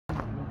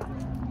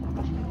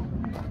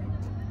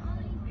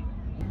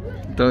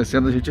Então esse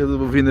ano a gente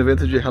resolveu vir no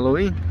evento de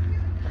Halloween,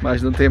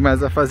 mas não tem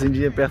mais a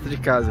fazendinha perto de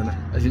casa, né?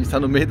 A gente está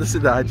no meio da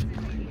cidade.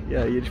 E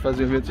aí eles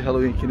fazem um evento de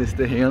Halloween aqui nesse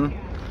terreno.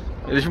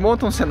 Eles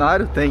montam um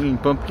cenário, tem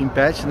pumpkin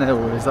patch, né?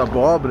 As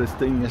abóboras,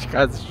 tem as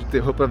casas de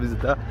terror para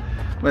visitar.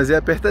 Mas é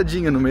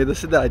apertadinho no meio da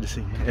cidade,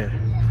 assim. É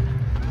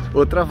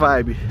outra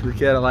vibe do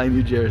que era lá em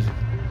New Jersey.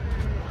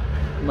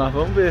 Mas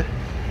vamos ver.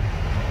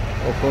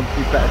 Olha o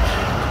pumpkin patch.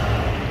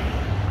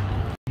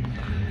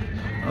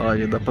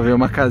 Olha, dá pra ver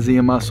uma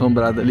casinha mal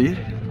assombrada ali.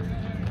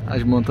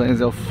 As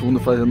montanhas ao fundo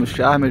fazendo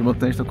charme. As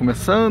montanhas estão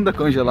começando a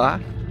congelar.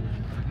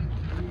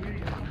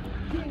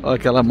 Olha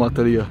aquela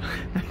moto ali, ó.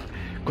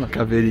 Com a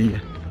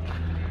caveirinha.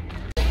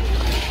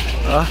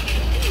 Ó,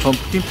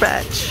 pumpkin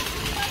patch.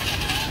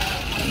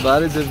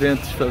 Vários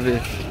eventos pra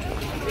ver.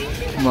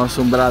 Mal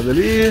assombrado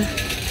ali.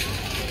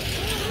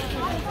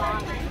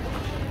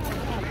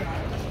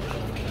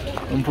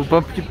 Vamos pro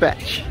pumpkin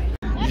patch.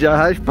 Já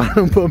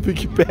rasparam um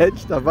pumpkin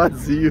patch, tá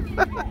vazio.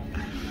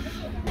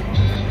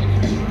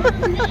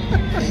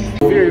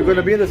 Here, you're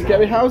gonna be in the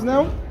scary house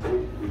now?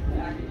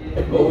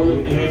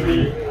 Look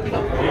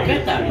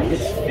at that,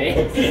 his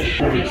face.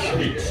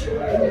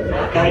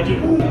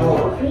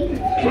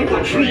 Trick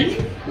or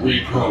treat,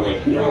 we call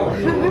it no.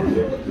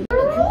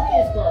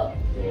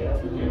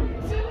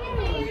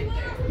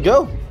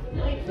 Go!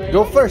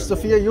 Go first,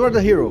 Sophia, you are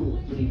the hero.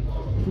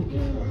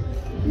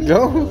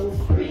 Go!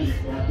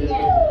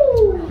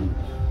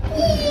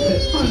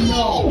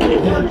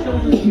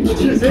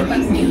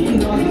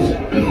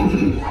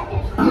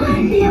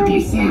 Help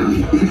yourself.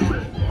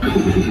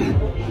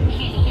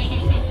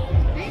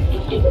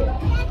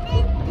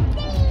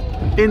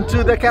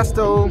 Into the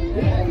castle.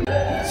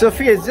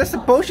 Sophia, it's just a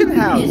potion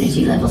house.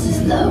 Energy levels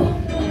is low,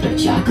 but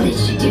chocolate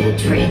should do the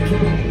trick.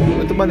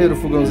 Muito maneiro o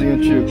fogãozinho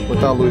antigo. Vou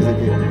botar a luz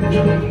aqui.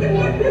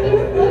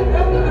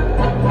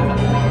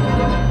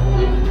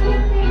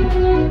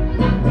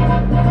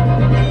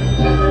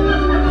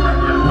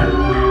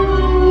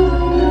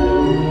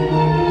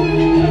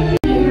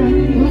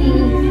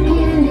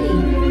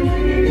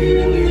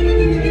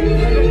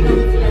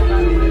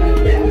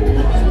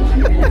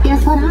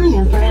 Guess what I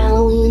am for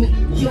Halloween?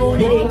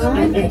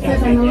 It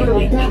says I'm a little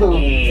devil,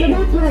 so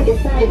that's what I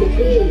decided to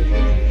be.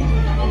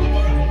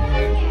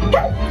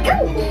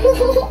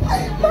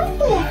 Must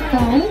be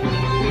fun.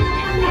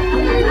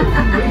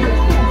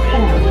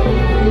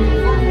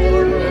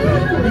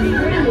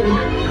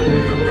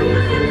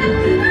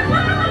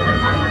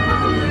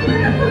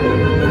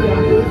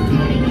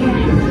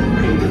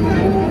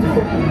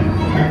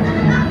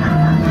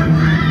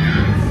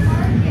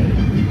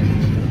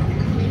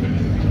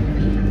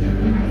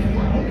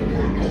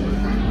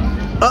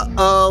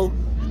 Uh-oh.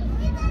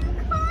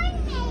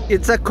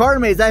 It's a car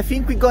maze. I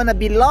think we're gonna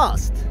be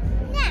lost.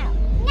 No,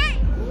 not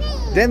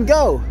me. Then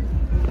go.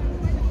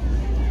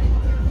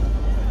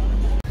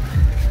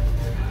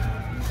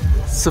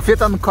 Sofia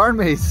tá no car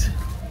maze.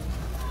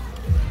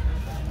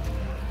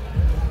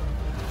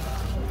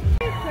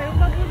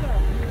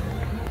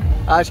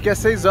 Acho que é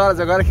 6 horas,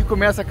 agora que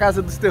começa a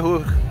Casa dos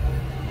Terror.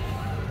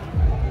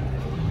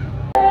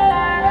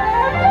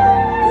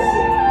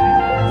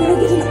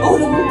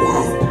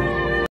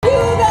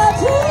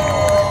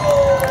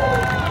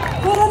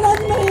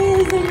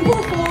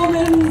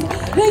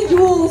 Thank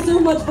you all so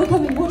much for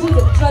coming. What is it?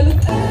 Should I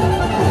look?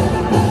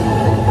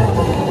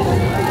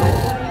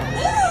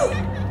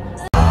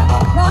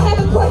 Now I have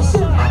a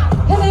question.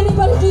 Can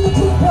anybody do the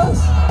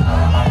toothbrush?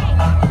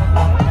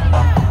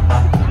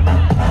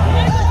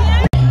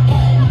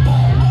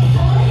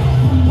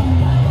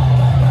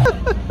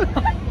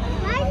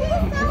 Why is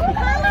it so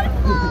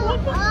colorful?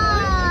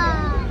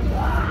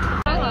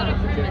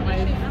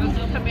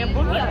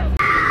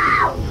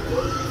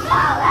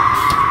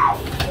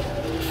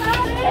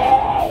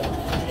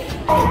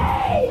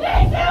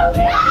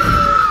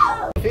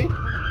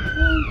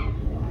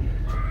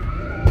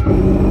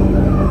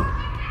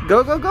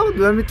 Go, go, go. Do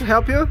you want me to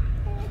help you?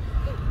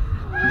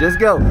 Just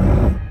go.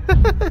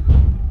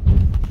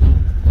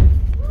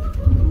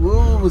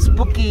 Ooh,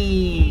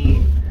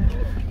 spooky.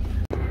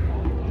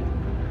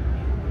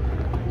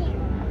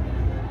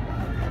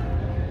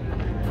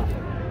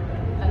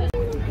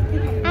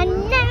 I'm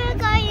never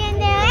going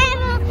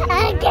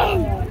there again.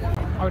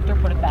 Arthur,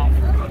 put it back.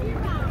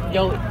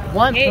 Yo,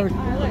 one person.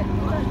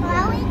 Where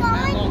are we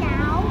going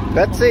now?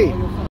 Let's see.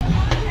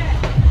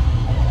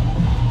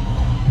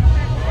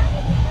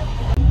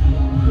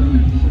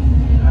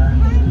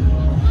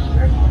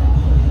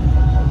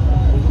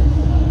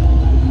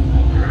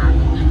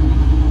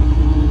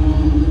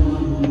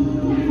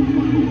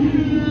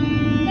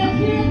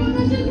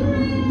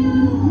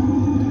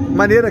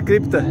 Maneira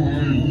cripta. I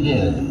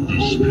love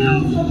to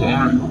spew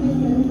fire.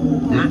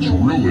 That's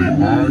really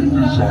my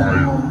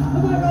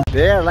desire.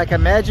 There, like a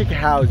magic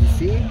house, you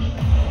see?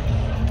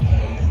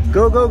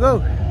 Go, go,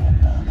 go.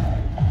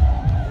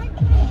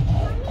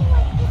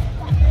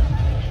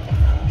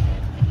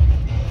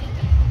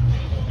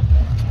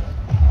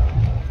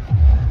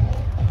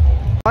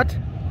 What?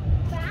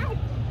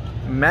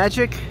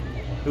 Magic?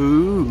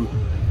 Ooh.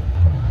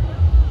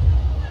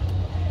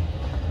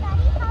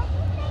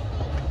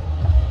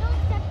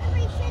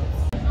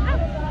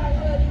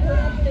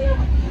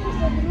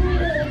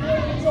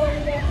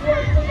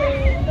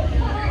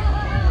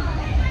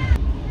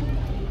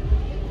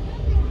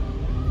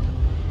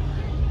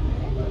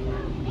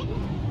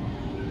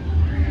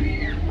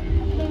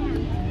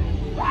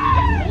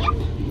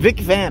 Vic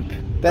Vamp.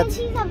 That's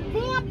He's a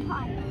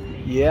vampire.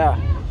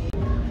 yeah.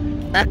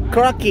 A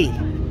crocky.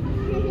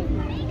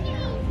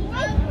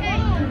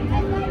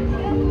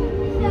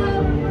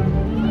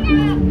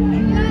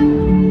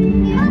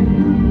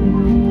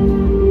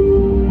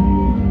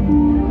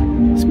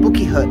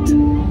 Spooky hut.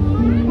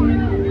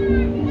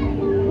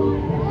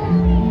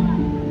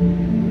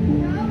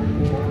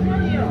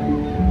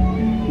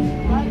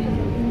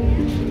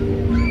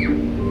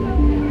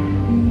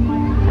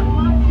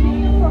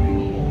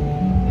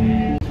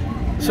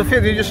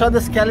 Sophia, did you saw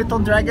the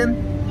skeleton dragon?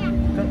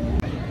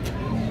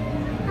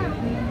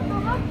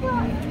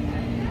 Unicorn!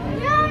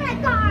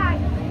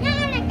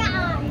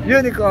 Unicorn!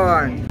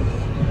 Unicorn.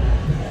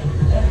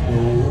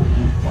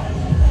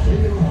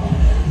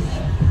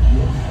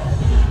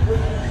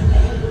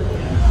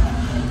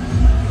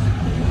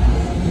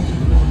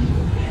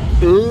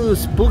 Ooh,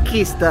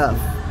 spooky stuff.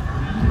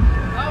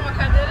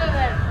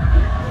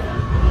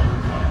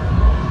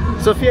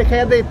 Sofia,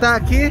 quer deitar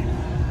aqui?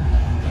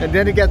 And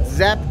then you get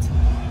zapped.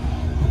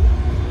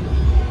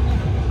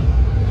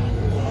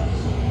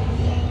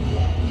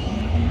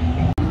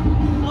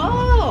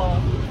 Oh!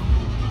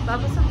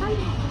 Tava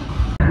sentadinho.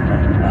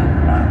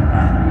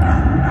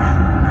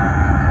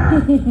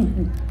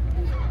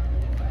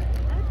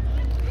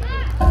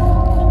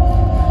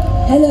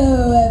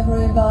 Hello,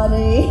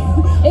 everybody.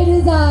 It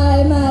is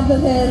I, my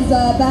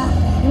Professor,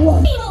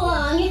 back.